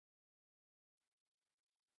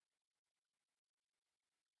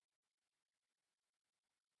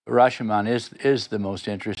Rashomon is the most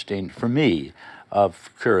interesting, for me, of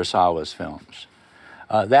Kurosawa's films.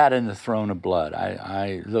 That and The Throne of Blood,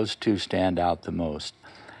 those two stand out the most.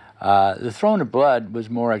 The Throne of Blood was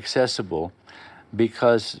more accessible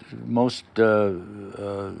because most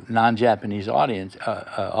non-Japanese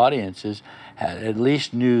audiences at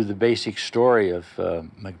least knew the basic story of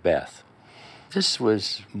Macbeth. This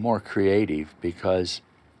was more creative because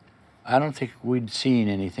I don't think we'd seen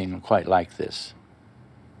anything quite like this.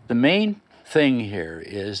 The main thing here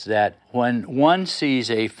is that when one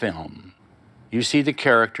sees a film, you see the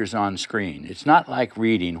characters on screen. It's not like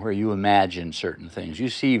reading where you imagine certain things. You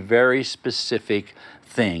see very specific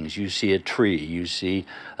things. You see a tree, you see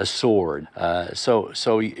a sword.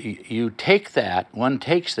 So you take that, one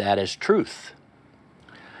takes that as truth.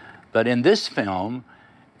 But in this film,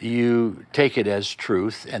 you take it as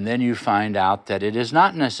truth, and then you find out that it is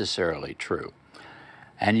not necessarily true.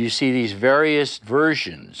 And you see these various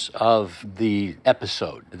versions of the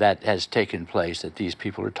episode that has taken place that these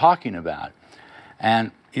people are talking about.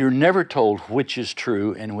 And you're never told which is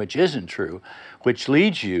true and which isn't true, which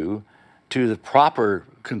leads you to the proper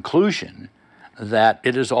conclusion that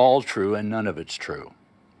it is all true and none of it's true.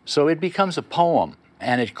 So it becomes a poem,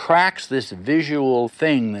 and it cracks this visual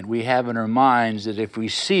thing that we have in our minds that if we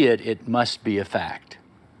see it, it must be a fact.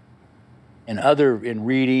 In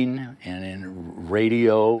reading and in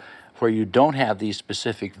radio, where you don't have these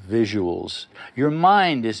specific visuals, your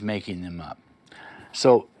mind is making them up.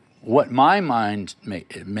 So what my mind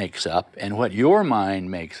makes up and what your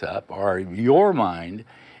mind makes up, or your mind,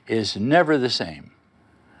 is never the same.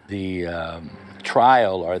 The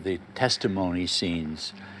trial or the testimony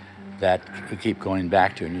scenes that we keep going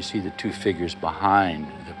back to, and you see the two figures behind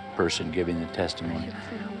the person giving the testimony.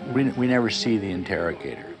 We never see the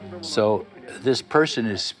interrogator. So this person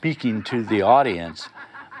is speaking to the audience,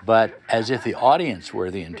 but as if the audience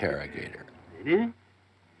were the interrogator.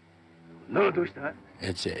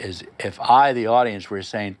 It's as if I, the audience, were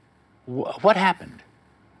saying, what happened?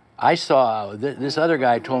 I saw, this other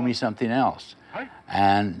guy told me something else,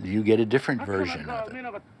 and you get a different version of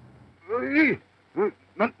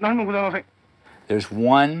it. There's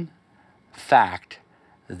one fact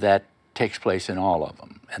that takes place in all of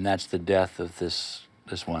them, and that's the death of this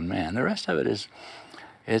one man. The rest of it is,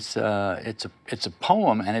 it's a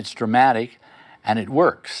poem, and it's dramatic, and it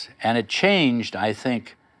works. And it changed, I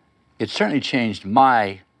think, it certainly changed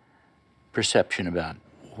my perception about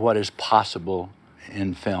what is possible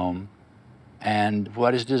in film and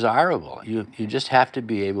what is desirable. You just have to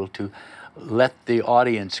be able to let the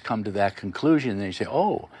audience come to that conclusion, and they say,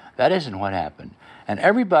 oh, that isn't what happened. And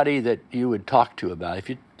everybody that you would talk to about, if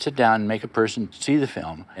you sit down and make a person see the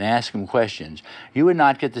film and ask them questions, you would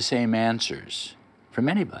not get the same answers from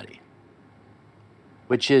anybody,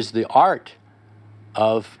 which is the art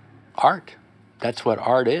of art. That's what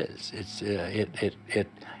art is. It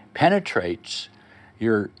penetrates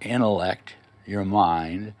your intellect, your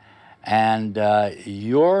mind, and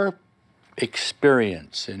your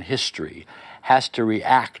experience in history has to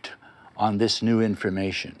react on this new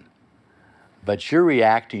information. But you're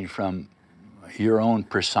reacting from your own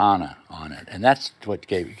persona on it, and that's what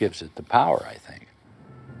gives it the power, I think.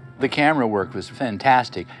 The camera work was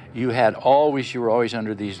fantastic. You were always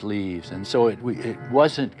under these leaves, and so it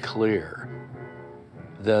wasn't clear.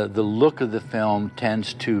 The look of the film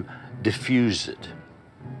tends to diffuse it.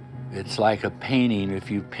 It's like a painting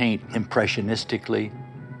if you paint impressionistically.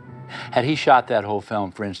 Had he shot that whole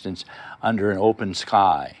film, for instance, under an open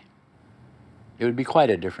sky, it would be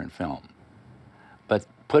quite a different film. But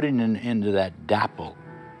putting it into that dapple,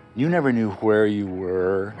 you never knew where you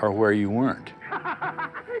were or where you weren't.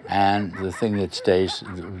 And the thing that stays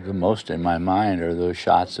the most in my mind are those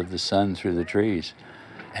shots of the sun through the trees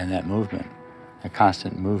and that movement, a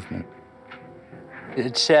constant movement.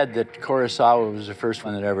 It's said that Kurosawa was the first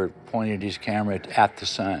one that ever pointed his camera at the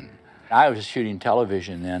sun. I was shooting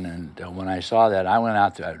television then, and when I saw that, I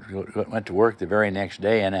went to work the very next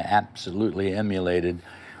day and absolutely emulated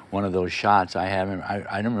one of those shots. I don't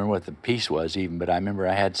remember what the piece was even, but I remember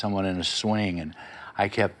I had someone in a swing, and I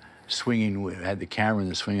kept swinging, had the camera in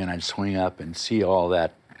the swing, and I'd swing up and see all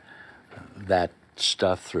that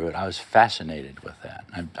stuff through it. I was fascinated with that.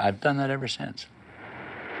 I've done that ever since.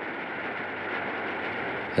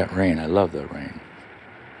 That rain, I love that rain.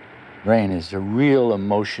 Rain is a real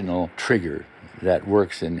emotional trigger that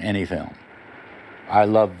works in any film. I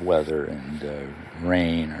love weather and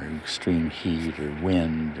rain or extreme heat or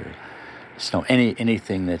wind or snow,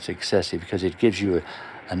 anything that's excessive, because it gives you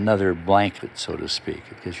another blanket, so to speak.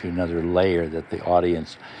 It gives you another layer that the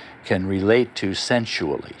audience can relate to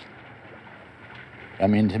sensually. I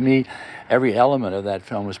mean, to me, every element of that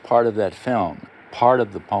film was part of that film, part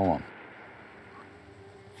of the poem.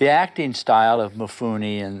 The acting style of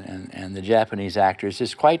Mifune and the Japanese actors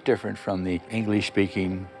is quite different from the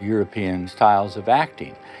English-speaking European styles of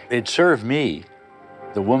acting. It served me,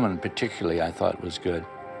 the woman particularly, I thought was good.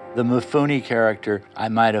 The Mifune character I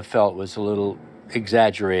might have felt was a little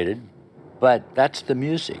exaggerated, but that's the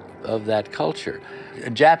music of that culture. A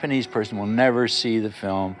Japanese person will never see the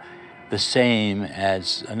film the same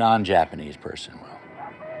as a non-Japanese person will.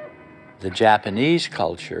 The Japanese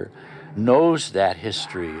culture knows that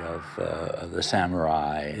history of the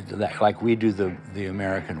samurai, like we do the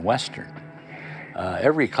American Western.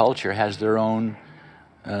 Every culture has their own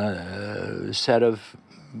set of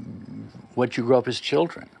what you grew up as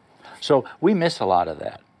children. So we miss a lot of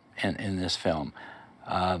that in this film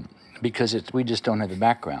because we just don't have the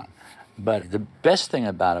background. But the best thing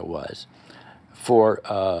about it was, for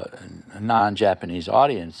non-Japanese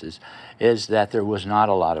audiences, is that there was not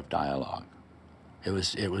a lot of dialogue. It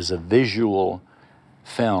was a visual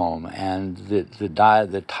film, and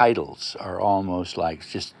the titles are almost like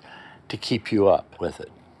just to keep you up with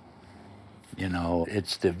it. You know,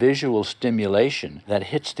 it's the visual stimulation that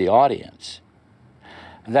hits the audience.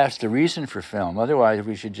 And that's the reason for film. Otherwise,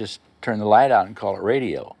 we should just turn the light out and call it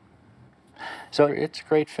radio. So it's a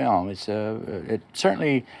great film. It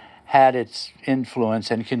certainly had its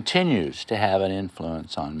influence and continues to have an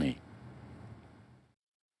influence on me.